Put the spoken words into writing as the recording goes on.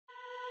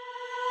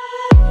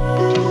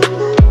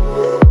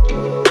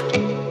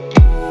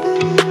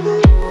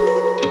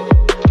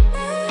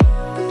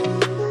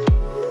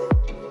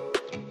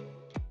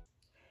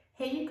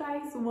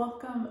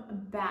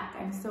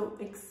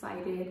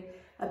excited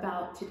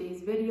about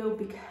today's video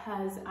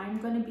because I'm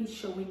going to be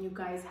showing you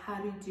guys how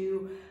to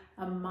do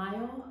a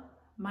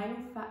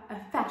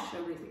fascia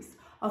release.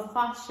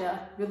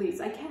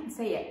 I can't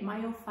say it,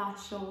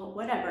 myofascial,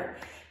 whatever.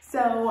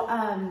 So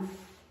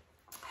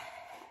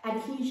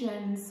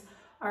adhesions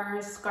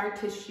are scar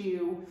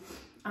tissue,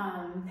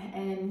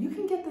 and you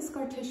can get the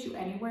scar tissue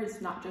anywhere.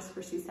 It's not just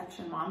for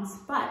C-section moms,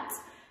 but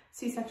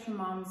C-section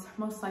moms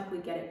most likely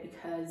get it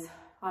because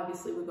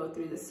obviously we go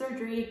through the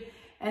surgery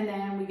and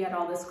then we get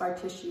all the scar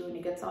tissue and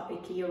it gets all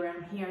icky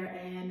around here.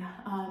 And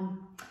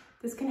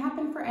this can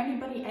happen for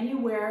anybody,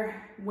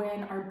 anywhere,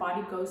 when our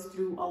body goes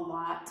through a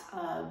lot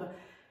of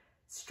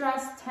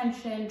stress,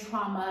 tension,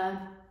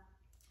 trauma.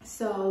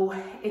 So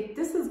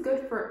this is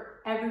good for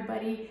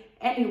everybody,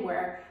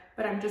 anywhere,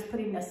 but I'm just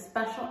putting a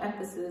special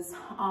emphasis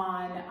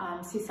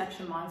on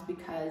C-section moms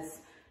because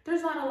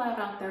there's not a lot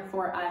out there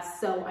for us.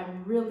 So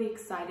I'm really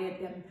excited,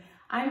 and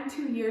I'm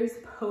 2 years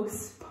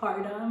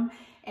postpartum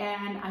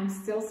and I'm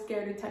still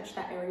scared to touch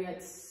that area.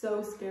 It's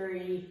so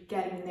scary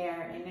getting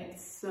there, and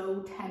it's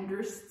so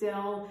tender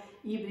still.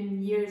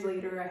 Even years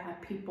later, I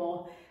have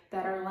people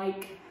that are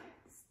like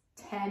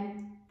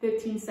 10,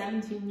 15,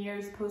 17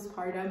 years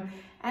postpartum,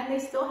 and they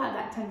still have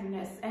that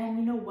tenderness. And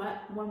you know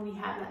what? When we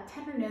have that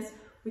tenderness,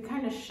 we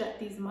kind of shut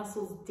these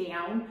muscles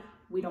down.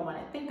 We don't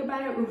want to think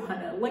about it. We want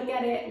to look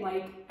at it.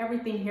 Like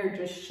everything here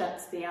just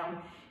shuts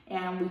down,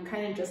 and we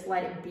kind of just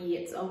let it be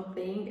its own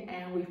thing,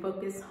 and we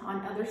focus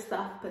on other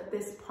stuff. But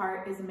this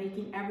part is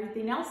making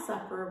everything else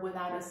suffer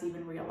without us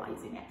even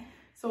realizing it.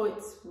 So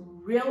it's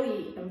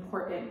really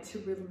important to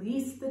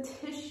release the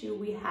tissue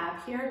we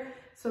have here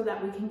so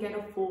that we can get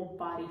a full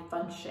body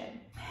function.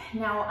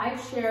 Now,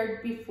 I've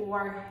shared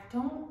before,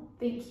 don't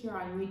think here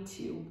on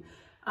YouTube,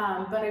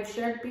 but I've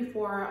shared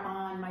before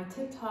on my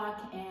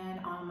TikTok and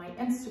on my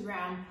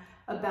Instagram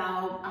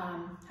about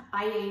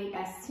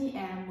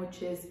IASTM,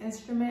 which is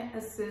Instrument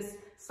Assist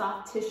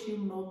Soft Tissue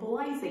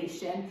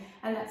Mobilization.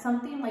 And that's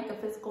something like a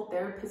physical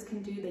therapist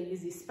can do. They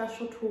use these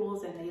special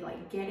tools and they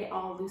like get it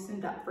all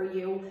loosened up for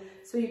you.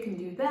 So you can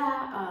do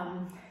that.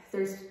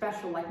 There's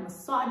special like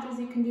massages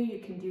you can do. You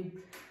can do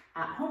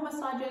at-home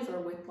massages or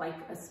with like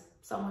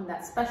someone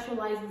that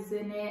specializes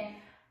in it.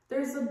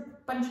 There's a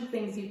bunch of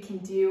things you can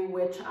do,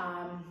 which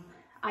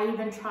I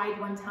even tried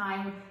one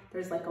time.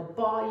 There's like a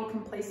ball you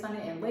can place on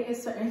it and lay a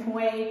certain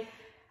way.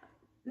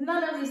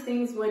 None of these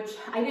things, which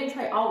I didn't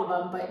try all of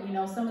them, but you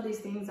know, some of these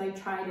things I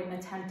tried and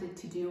attempted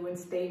to do and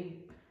stay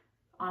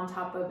on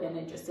top of, and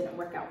it just didn't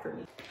work out for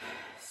me.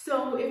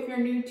 So if you're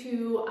new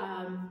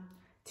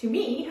to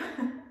me,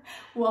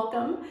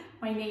 welcome.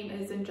 My name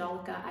is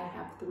Angelica. I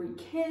have 3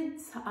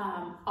 kids,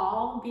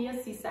 all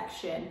via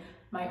C-section.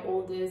 My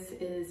oldest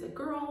is a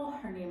girl.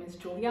 Her name is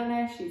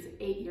Juliana. She's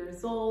 8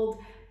 years old.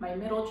 My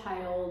middle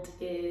child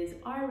is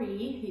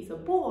Ari. He's a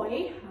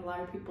boy. A lot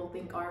of people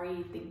think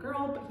Ari, think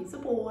girl, but he's a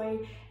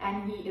boy,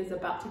 and he is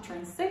about to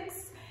turn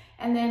 6.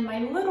 And then my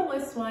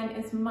littlest one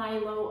is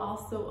Milo,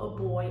 also a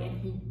boy, and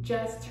he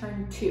just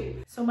turned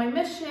 2. So my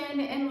mission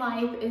in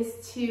life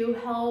is to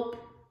help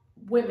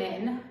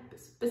women,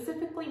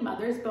 specifically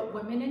mothers, but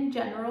women in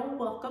general.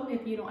 Welcome.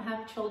 If you don't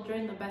have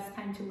children, the best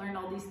time to learn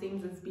all these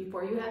things is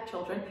before you have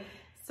children.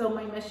 So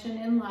my mission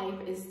in life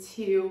is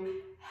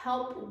to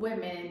help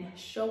women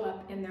show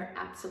up in their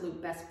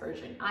absolute best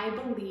version. I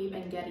believe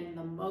in getting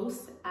the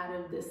most out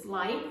of this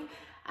life.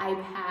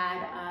 I've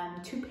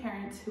had 2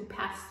 parents who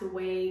passed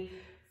away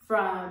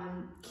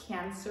from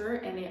cancer,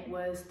 and it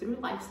was through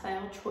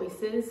lifestyle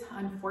choices,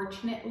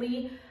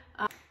 unfortunately.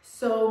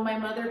 So my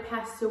mother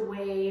passed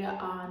away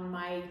on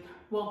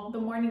the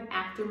morning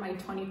after my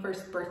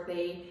 21st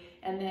birthday,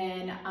 and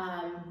then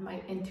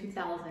in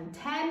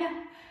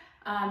 2010.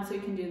 So you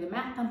can do the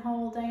math on how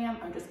old I am.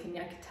 I'm just kidding,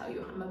 I can tell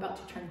you. I'm about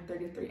to turn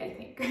 33, I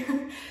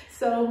think.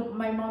 So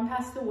my mom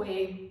passed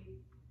away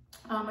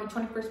on my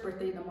 21st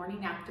birthday, the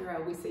morning after. I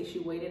always say she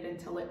waited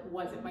until it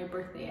wasn't my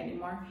birthday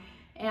anymore.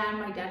 And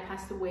my dad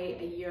passed away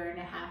a year and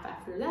a half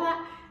after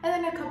that. And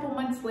then a couple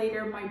months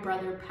later, my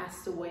brother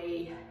passed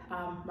away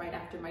right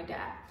after my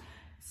dad.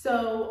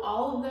 So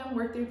all of them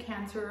were through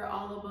cancer,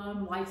 all of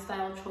them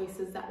lifestyle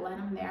choices that led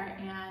them there.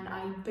 And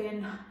I've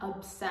been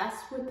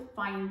obsessed with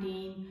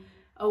finding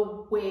a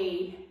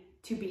way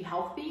to be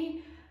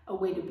healthy, a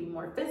way to be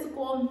more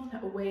physical,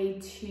 a way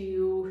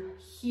to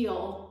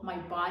heal my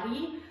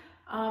body.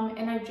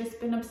 And I've just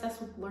been obsessed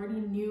with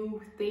learning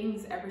new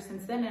things ever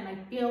since then. And I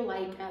feel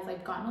like as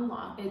I've gone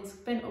along, it's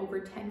been over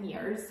 10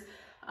 years.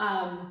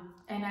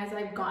 And as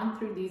I've gone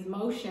through these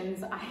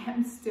motions, I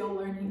am still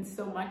learning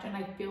so much, and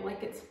I feel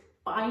like it's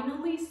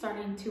finally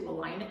starting to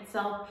align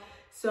itself.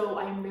 So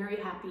I'm very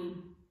happy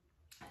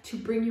to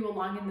bring you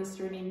along in this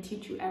journey and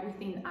teach you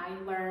everything I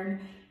learn,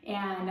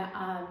 and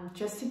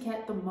just to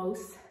get the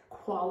most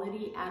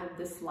quality out of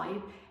this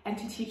life and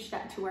to teach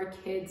that to our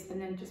kids, and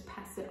then just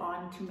pass it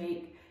on to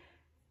make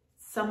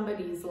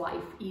somebody's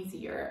life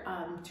easier,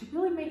 to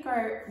really make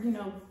our,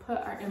 put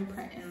our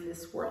imprint in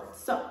this world.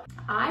 So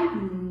I've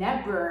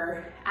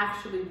never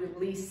actually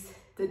released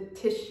the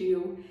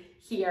tissue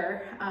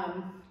here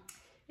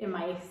in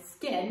my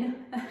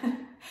skin.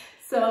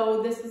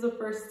 So this is the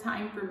first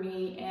time for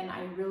me, and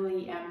I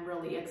really am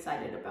really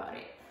excited about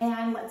it.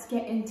 And let's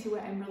get into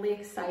it. I'm really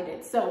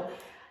excited. So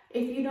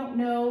if you don't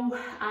know,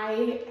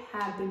 I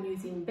have been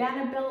using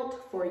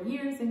Vanderbilt for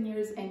years and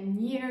years and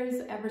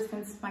years, ever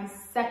since my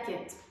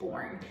second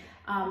born.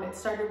 It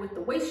started with the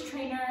waist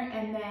trainer,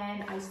 and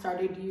then I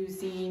started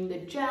using the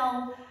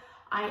gel.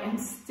 I am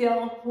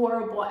still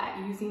horrible at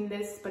using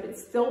this, but it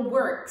still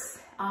works.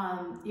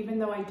 Even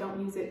though I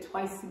don't use it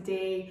twice a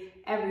day,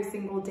 every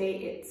single day,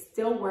 it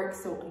still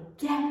works. So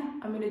again,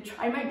 I'm gonna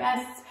try my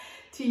best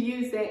to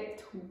use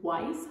it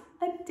twice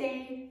a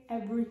day,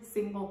 every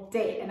single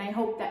day. And I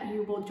hope that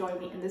you will join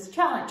me in this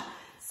challenge.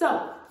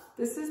 So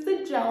this is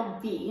the Gel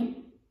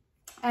V,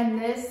 and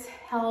this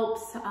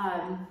helps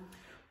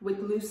with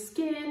loose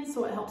skin,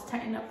 so it helps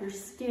tighten up your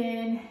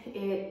skin.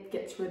 It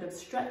gets rid of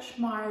stretch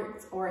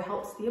marks, or it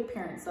helps the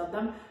appearance of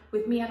them.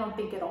 With me, I don't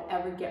think it'll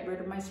ever get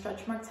rid of my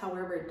stretch marks.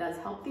 However, it does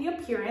help the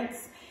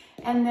appearance.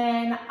 And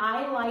then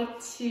I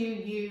like to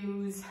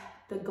use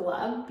the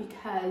glove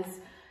because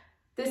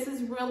this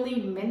is really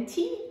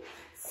minty.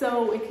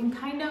 So it can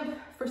kind of,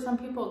 for some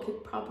people, it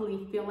could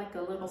probably feel like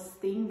a little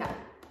sting, that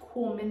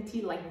cool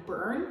minty like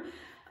burn.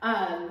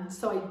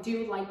 So I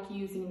do like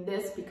using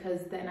this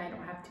because then I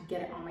don't have to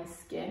get it on my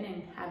skin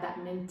and have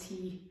that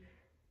minty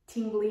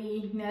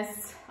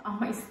tingliness on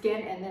my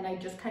skin, and then I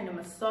just kind of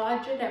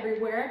massage it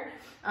everywhere.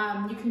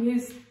 You can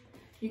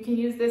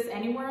use this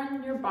anywhere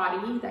on your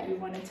body that you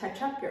want to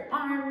touch up, your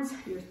arms,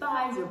 your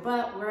thighs, your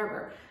butt,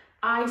 wherever.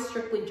 I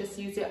strictly just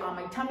use it on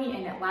my tummy,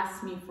 and it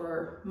lasts me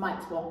for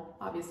months. Well,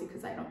 obviously,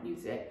 because I don't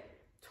use it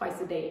twice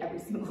a day, every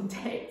single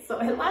day. So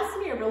it lasts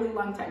me a really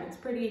long time. It's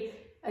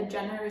a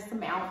generous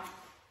amount.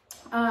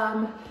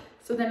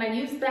 So then I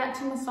use that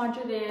to massage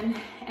it in,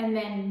 and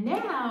then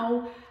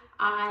now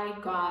I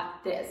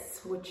got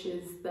this, which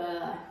is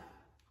the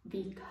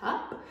V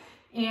cup,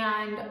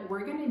 and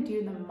we're gonna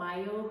do the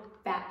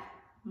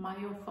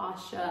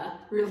myofascia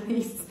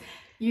release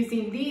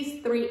using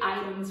these 3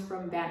 items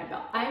from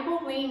Vanderbilt. I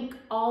will link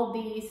all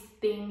these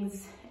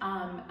things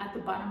at the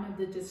bottom of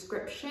the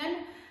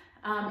description.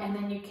 And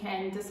then you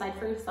can decide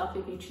for yourself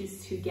if you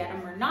choose to get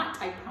them or not.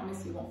 I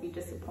promise you won't be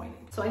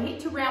disappointed. So I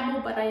hate to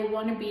ramble, but I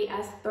want to be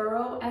as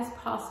thorough as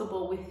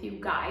possible with you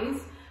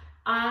guys.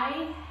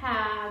 I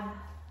have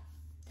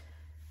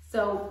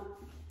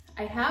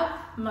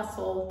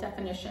muscle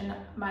definition.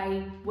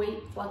 My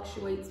weight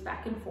fluctuates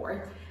back and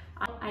forth.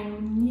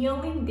 I'm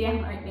kneeling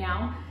down right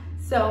now.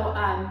 So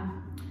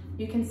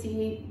you can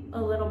see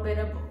a little bit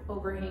of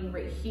overhang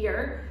right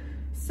here.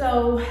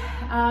 So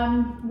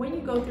when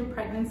you go through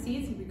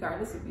pregnancies,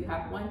 regardless if you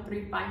have 1,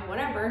 3, 5,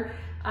 whatever,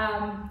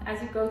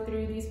 as you go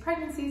through these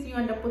pregnancies, you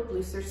end up with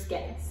looser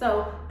skin.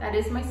 So that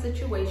is my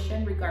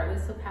situation,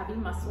 regardless of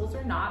having muscles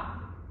or not.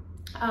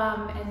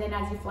 And then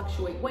as you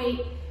fluctuate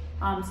weight,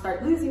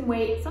 start losing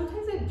weight,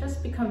 sometimes it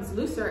just becomes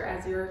looser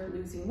as you're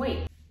losing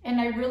weight.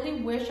 And I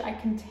really wish I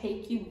can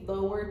take you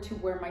lower to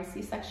where my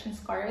C-section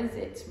scar is.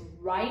 It's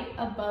right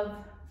above,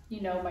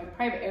 my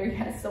private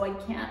area, so I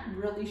can't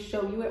really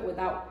show you it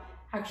without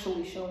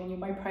actually showing you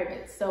my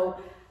private. So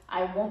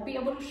I won't be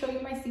able to show you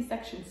my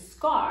C-section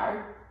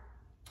scar.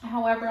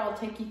 However, I'll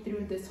take you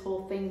through this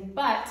whole thing.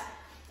 But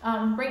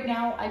right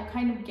now I've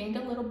kind of gained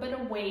a little bit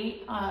of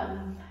weight.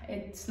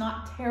 It's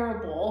not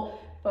terrible,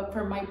 but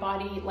for my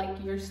body, like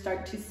you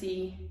start to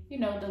see,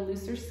 the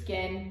looser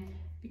skin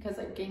because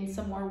I've gained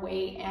some more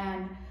weight.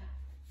 And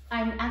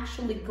I'm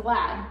actually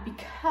glad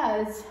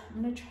because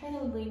I'm gonna try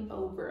to lean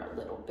over a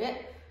little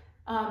bit.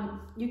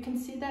 You can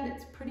see that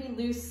it's pretty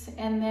loose,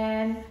 and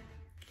then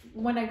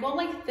when I go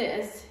like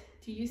this,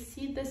 do you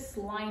see this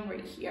line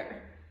right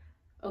here?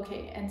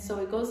 Okay, and so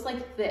it goes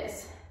like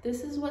this.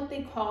 This is what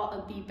they call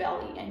a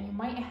B-belly, and you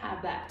might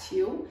have that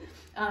too.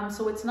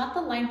 So it's not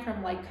the line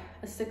from like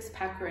a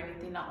 6-pack or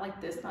anything, not like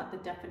this, not the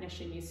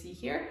definition you see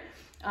here.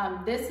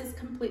 This is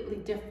completely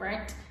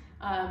different.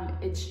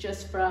 It's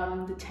just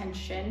from the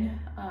tension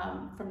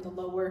from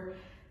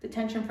the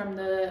tension from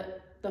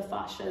the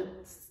fascia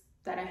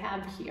that I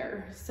have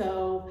here.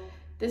 So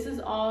this is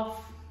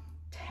all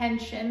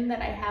tension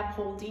that I have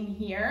holding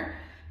here,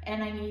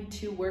 and I need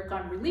to work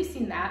on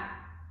releasing that.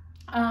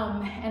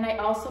 And I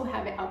also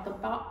have it at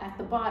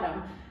the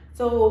bottom.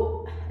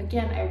 So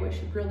again, I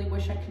really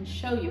wish I can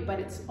show you, but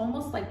it's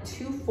almost like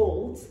 2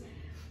 folds.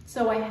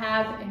 So I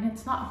have, and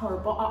it's not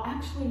horrible. I'll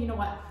actually, you know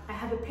what? I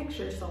have a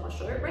picture, so I'll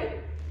show it right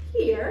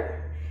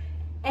here.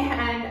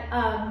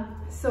 And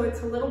so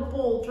it's a little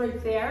bulge right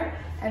there.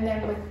 And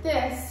then with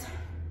this,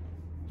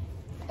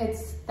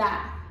 it's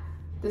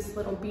this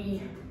little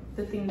B,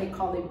 the thing they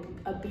call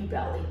a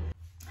B-belly.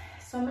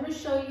 So I'm gonna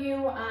show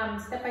you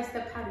step by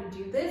step how to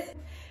do this.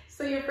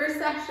 So your first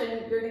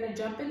section, you're gonna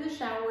jump in the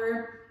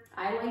shower.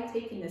 I like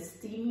taking a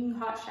steaming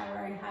hot shower.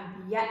 I have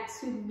yet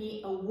to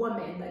meet a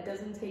woman that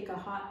doesn't take a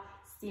hot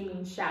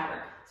steaming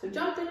shower. So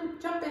jump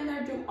in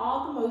there, do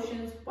all the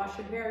motions, wash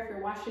your hair if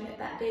you're washing it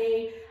that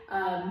day,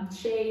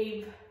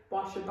 shave,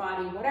 wash your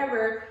body,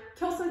 whatever.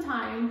 Kill some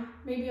time,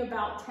 maybe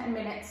about 10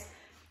 minutes.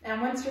 And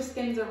once your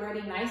skin's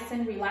already nice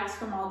and relaxed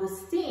from all the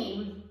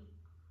steam,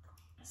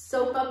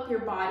 soak up your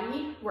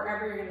body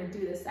wherever you're gonna do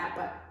this at,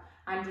 but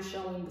I'm just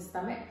showing the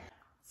stomach.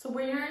 So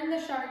when you're in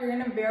the shower, you're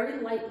gonna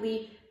very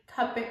lightly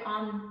cup it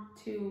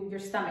onto your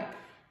stomach.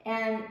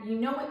 And you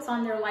know it's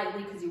on there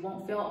lightly because you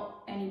won't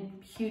feel any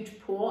huge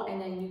pull, and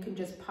then you can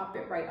just pop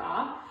it right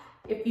off.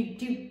 If you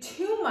do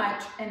too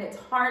much and it's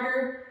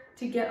harder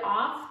to get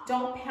off,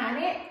 don't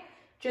panic.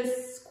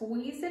 Just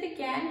squeeze it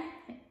again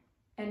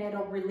and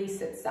it'll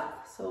release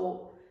itself.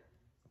 So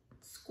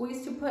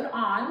squeeze to put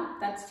on,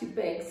 that's too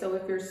big. So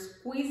if you're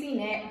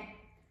squeezing it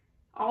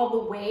all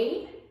the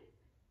way,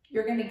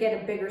 you're gonna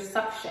get a bigger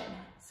suction.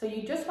 So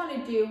you just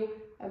wanna do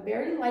a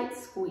very light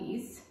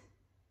squeeze,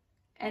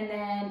 and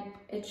then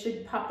it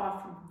should pop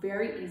off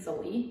very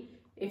easily.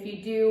 If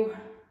you do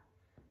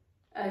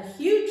a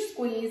huge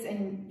squeeze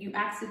and you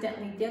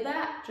accidentally did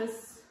that,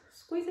 just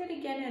squeeze it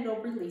again and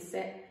it'll release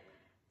it.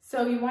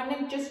 So you want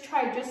to just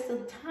try just a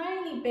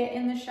tiny bit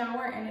in the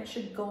shower and it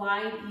should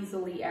glide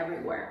easily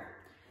everywhere.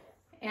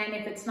 And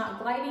if it's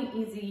not gliding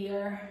easy,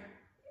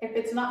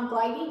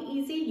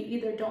 you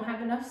either don't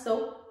have enough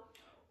soap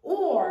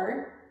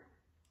or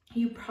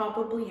you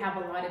probably have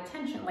a lot of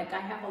tension. Like I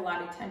have a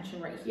lot of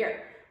tension right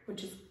here,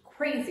 which is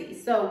crazy.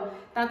 So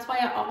that's why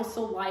I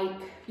also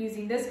like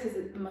using this, because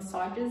it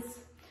massages.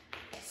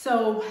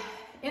 So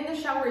in the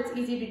shower, it's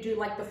easy to do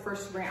like the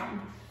first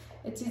round.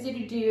 It's easy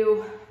to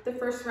do the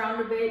first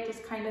round of it,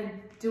 just kind of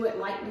do it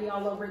lightly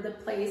all over the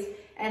place,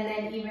 and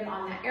then even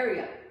on that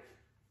area.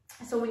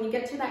 So when you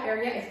get to that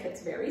area, it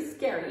gets very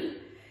scary,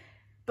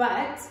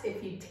 but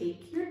if you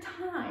take your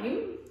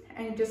time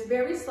and just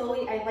very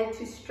slowly, I like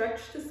to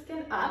stretch the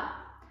skin up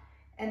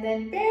and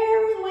then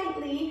very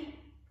lightly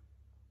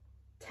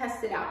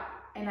test it out.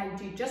 And I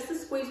do just a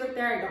squeeze right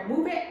there. I don't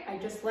move it. I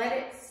just let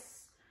it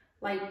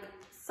like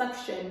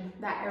suction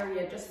that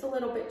area just a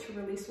little bit to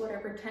release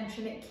whatever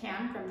tension it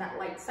can from that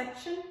light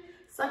suction.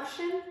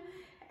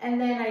 And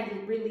then I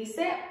release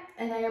it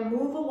and I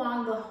move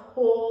along the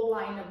whole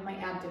line of my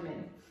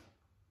abdomen.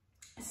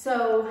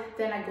 So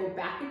then I go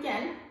back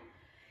again,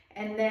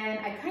 and then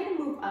I kind of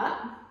move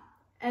up,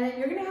 and then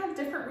you're gonna have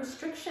different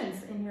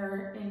restrictions in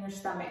your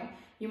stomach.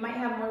 You might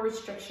have more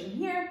restriction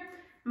here,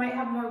 might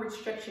have more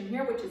restriction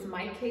here, which is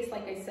my case,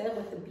 like I said,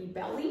 with the B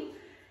belly.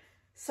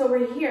 So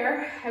right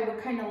here, I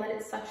would kind of let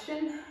it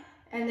suction,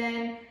 and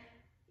then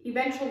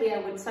eventually I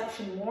would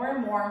suction more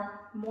and more,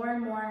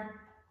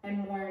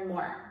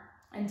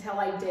 until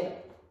I did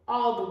it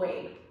all the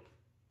way.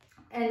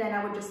 And then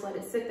I would just let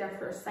it sit there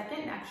for a second.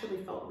 It actually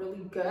felt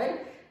really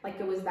good. Like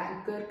it was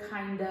that good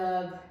kind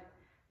of, I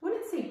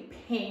wouldn't say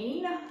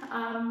pain,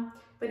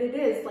 but it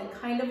is like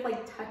kind of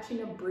like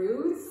touching a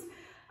bruise.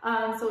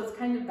 So it's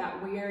kind of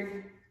that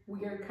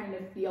weird kind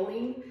of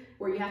feeling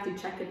where you have to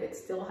check if it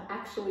still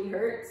actually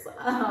hurts.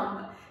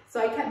 So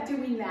I kept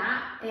doing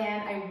that,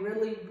 and I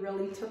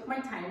really took my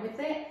time with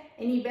it.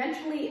 And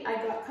eventually I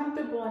got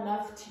comfortable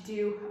enough to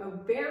do a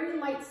very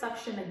light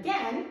suction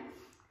again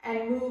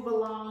and move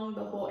along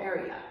the whole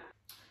area.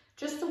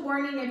 Just a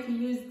warning, if you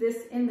use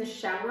this in the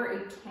shower,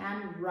 it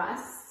can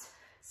rust.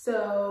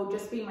 So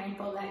just be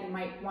mindful that you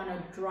might want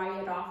to dry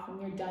it off when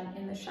you're done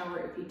in the shower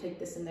if you take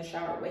this in the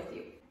shower with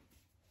you.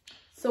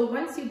 So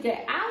once you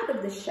get out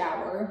of the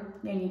shower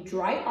and you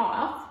dry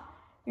off,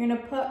 you're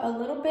gonna put a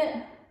little bit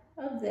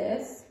of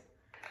this,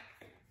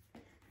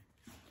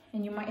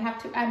 and you might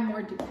have to add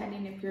more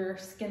depending if your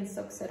skin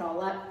soaks it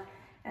all up,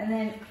 and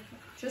then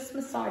just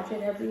massage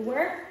it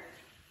everywhere.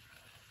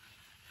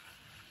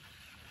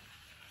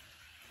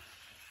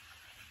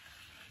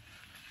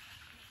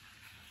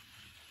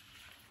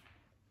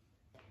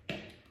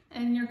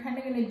 And you're kind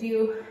of gonna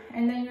do,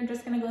 and then you're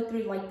just gonna go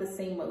through like the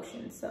same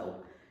motion. So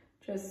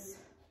just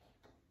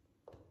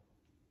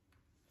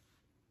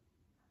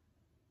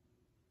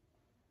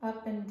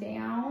up and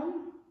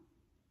down,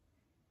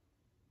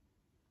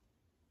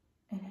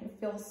 and it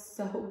feels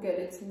so good.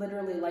 It's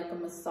literally like a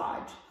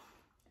massage.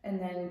 And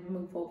then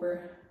move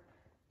over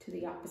to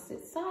the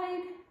opposite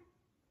side,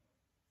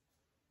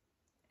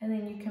 and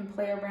then you can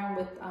play around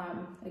with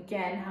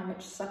again how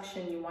much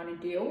suction you want to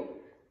do.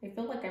 I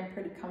feel like I'm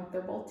pretty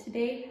comfortable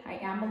today. I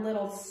am a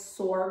little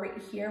sore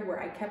right here where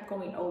I kept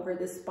going over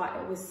this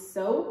spot. It was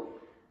so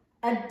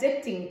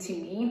addicting to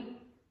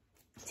me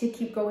to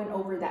keep going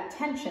over that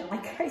tension.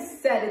 Like I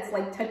said, it's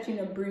like touching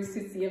a bruise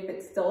to see if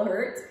it still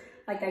hurts.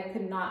 Like I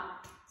could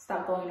not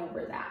stop going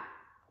over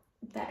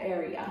that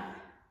area.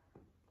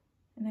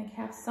 And I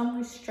have some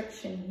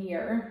restriction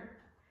here.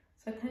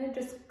 So I kind of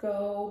just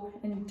go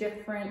in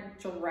different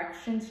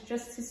directions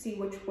just to see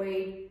which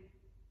way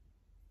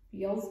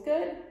feels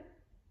good,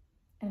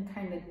 and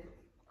kind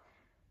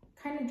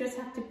of just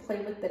have to play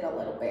with it a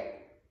little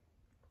bit.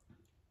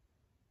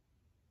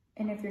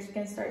 And if your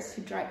skin starts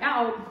to dry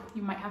out,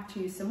 you might have to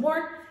use some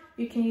more.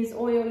 You can use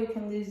oil, you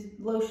can use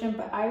lotion,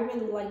 but I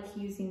really like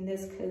using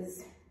this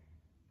because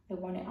I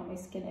want it on my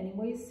skin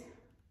anyways.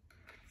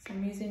 So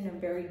I'm using a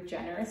very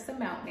generous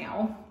amount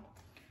now.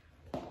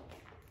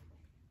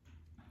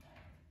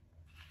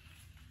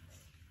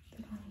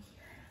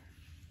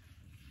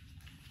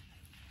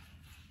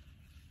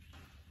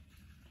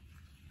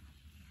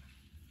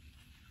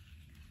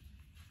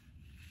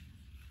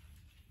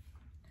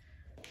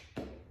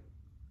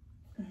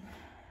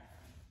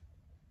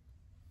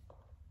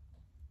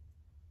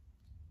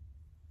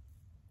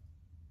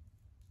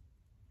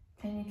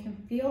 you can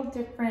feel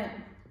different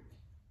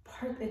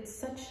parts. It's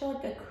such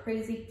like a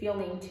crazy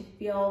feeling to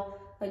feel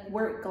like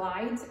where it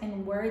glides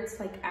and where it's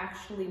like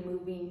actually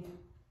moving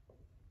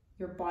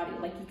your body.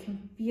 Like you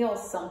can feel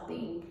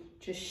something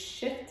just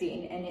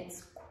shifting and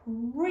it's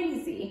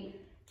crazy.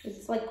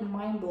 It's like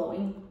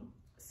mind-blowing.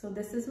 So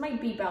this is my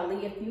bee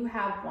belly. If you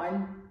have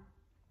one,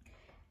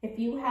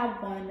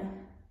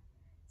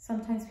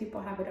 sometimes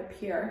people have it up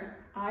here.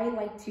 I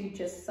like to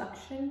just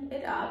suction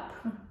it up,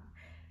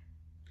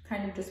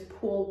 kind of just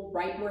pull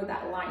right where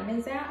that line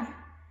is at,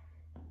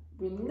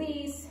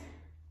 release,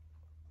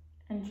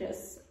 and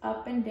just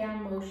up and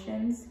down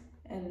motions,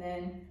 and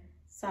then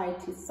side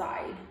to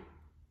side.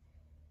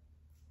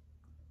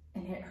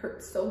 And it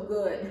hurts so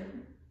good.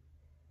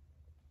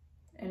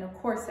 And of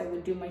course I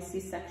would do my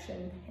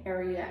C-section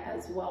area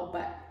as well,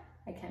 but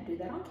I can't do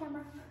that on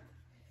camera.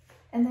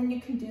 And then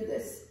you can do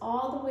this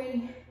all the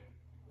way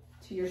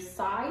to your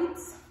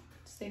sides.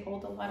 So they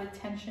hold a lot of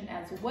tension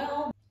as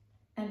well.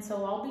 And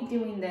so I'll be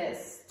doing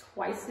this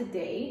twice a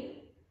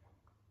day.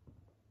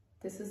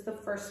 This is the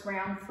first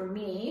round for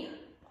me.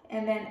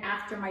 And then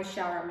after my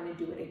shower, I'm gonna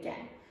do it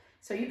again.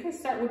 So you can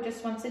start with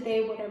just once a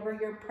day, whatever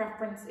your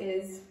preference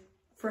is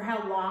for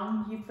how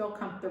long you feel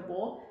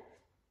comfortable.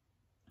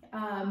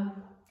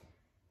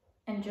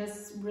 And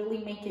just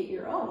really make it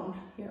your own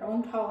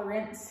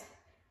tolerance.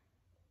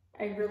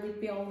 I really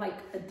feel like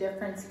a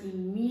difference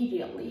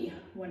immediately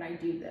when I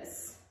do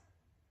this.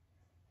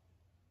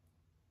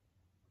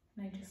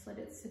 And I just let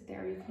it sit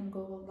there. You can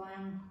go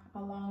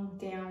along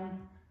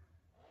down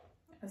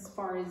as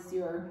far as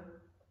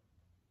your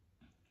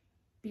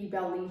bee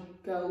belly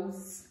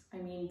goes. I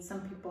mean,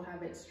 some people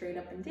have it straight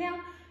up and down.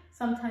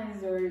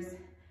 Sometimes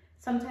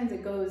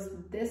it goes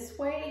this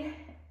way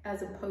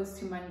as opposed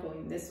to mine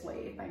going this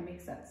way, if I make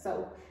sense.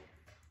 So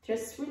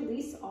just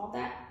release all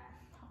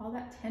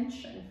that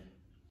tension.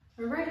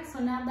 All right, so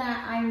now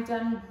that I'm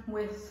done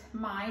with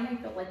mine, I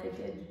feel like I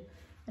did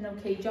an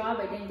okay job.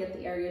 I didn't get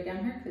the area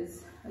down here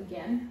because,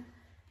 again,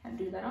 can't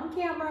do that on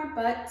camera,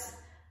 but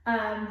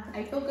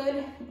I feel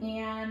good,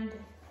 and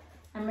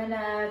I'm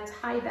gonna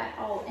tie that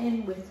all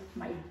in with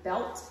my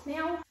belt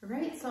now. All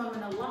right, so I'm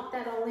gonna lock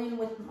that all in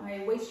with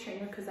my waist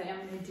trainer because I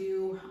am gonna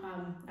do,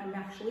 I'm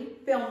actually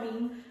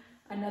filming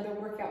another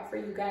workout for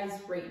you guys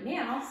right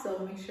now, so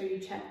make sure you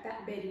check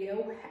that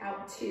video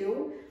out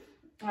too.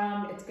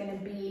 It's gonna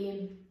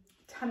be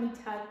tummy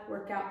tuck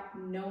workout,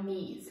 no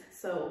knees,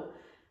 so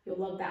you'll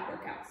love that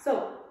workout.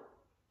 So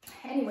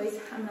anyways,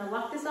 I'm gonna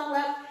lock this all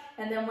up,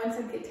 and then once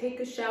I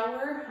take a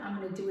shower, I'm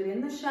gonna do it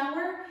in the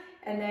shower,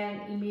 and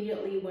then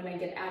immediately when I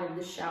get out of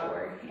the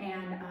shower.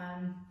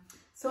 And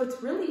so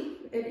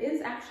it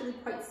is actually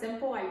quite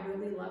simple. I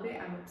really love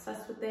it. I'm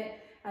obsessed with it.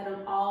 Out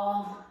of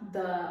all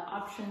the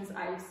options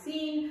I've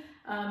seen,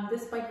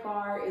 this by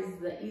far is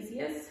the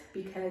easiest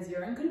because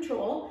you're in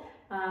control.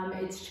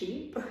 It's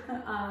cheap.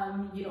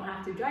 You don't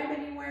have to drive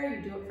anywhere.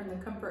 You do it from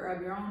the comfort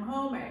of your own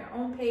home at your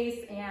own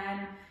pace.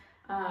 And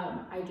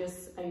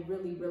I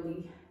really,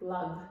 really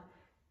love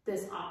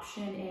this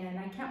option, and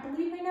I can't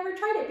believe I never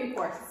tried it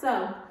before.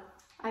 So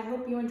I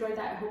hope you enjoyed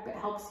that. I hope it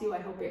helps you. I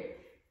hope it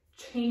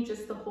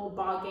changes the whole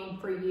ball game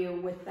for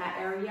you with that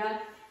area.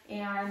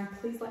 And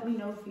please let me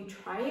know if you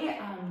try it.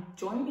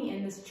 Join me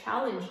in this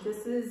challenge.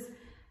 This is,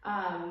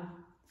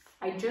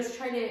 I just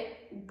tried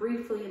it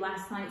briefly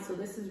last night, so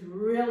this is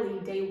really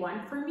day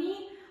one for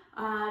me.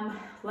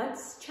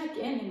 Let's check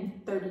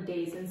in 30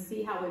 days and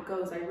see how it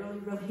goes. I really,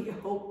 really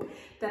hope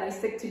that I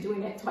stick to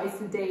doing it twice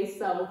a day.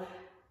 So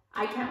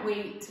I can't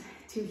wait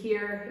to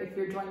hear if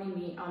you're joining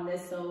me on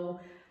this. So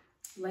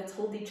let's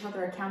hold each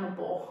other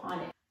accountable on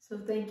it. So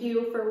thank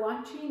you for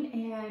watching,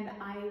 and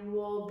I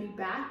will be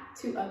back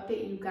to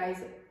update you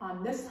guys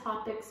on this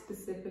topic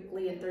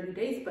specifically in 30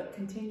 days, but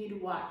continue to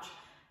watch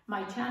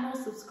my channel,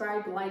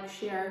 subscribe, like,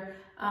 share,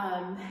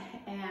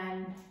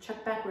 and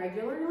check back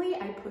regularly.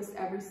 I post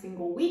every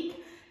single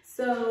week.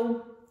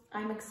 So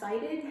I'm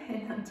excited,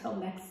 and until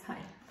next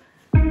time.